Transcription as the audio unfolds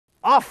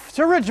Off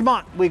to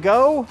Ridgemont we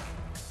go,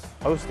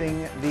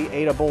 hosting the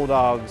Ada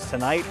Bulldogs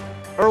tonight.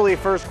 Early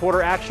first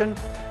quarter action.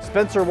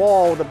 Spencer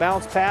Wall with a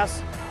bounce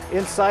pass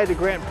inside to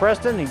Grant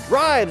Preston. He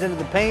drives into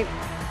the paint,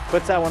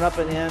 puts that one up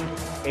and in.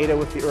 Ada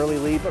with the early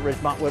lead, but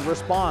Ridgemont would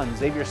respond.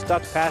 Xavier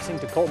Stuck passing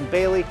to Colton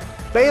Bailey.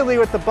 Bailey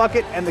with the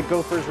bucket, and the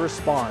Gophers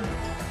respond.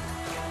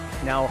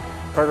 Now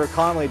Carter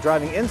Conley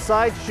driving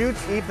inside,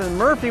 shoots. Ethan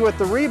Murphy with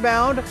the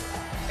rebound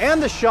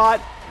and the shot,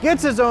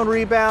 gets his own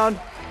rebound.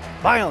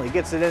 Finally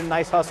gets it in,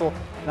 nice hustle,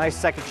 nice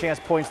second chance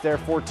points there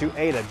for to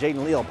Ada.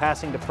 Jaden Leal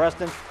passing to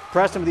Preston.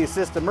 Preston with the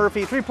assist to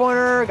Murphy,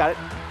 three-pointer, got it.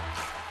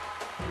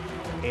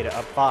 Ada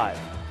up 5.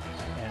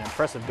 An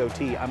impressive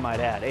goatee, I might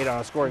add. Ada on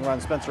a scoring run,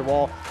 Spencer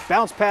Wall,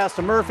 bounce pass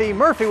to Murphy.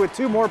 Murphy with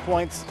 2 more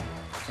points,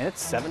 and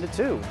it's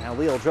 7-2. Now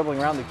Leal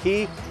dribbling around the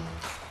key,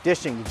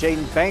 dishing to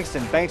Jaden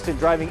Bankston. Bankston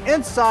driving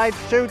inside,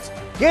 shoots,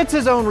 gets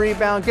his own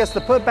rebound, gets the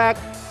putback,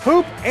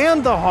 hoop,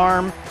 and the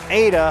harm.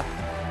 Ada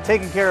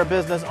taking care of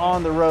business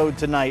on the road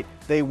tonight.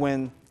 They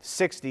win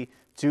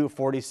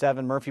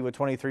 60-47. Murphy with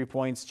 23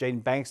 points.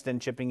 Jaden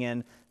Bankston chipping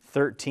in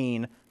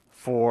 13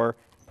 for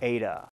Ada.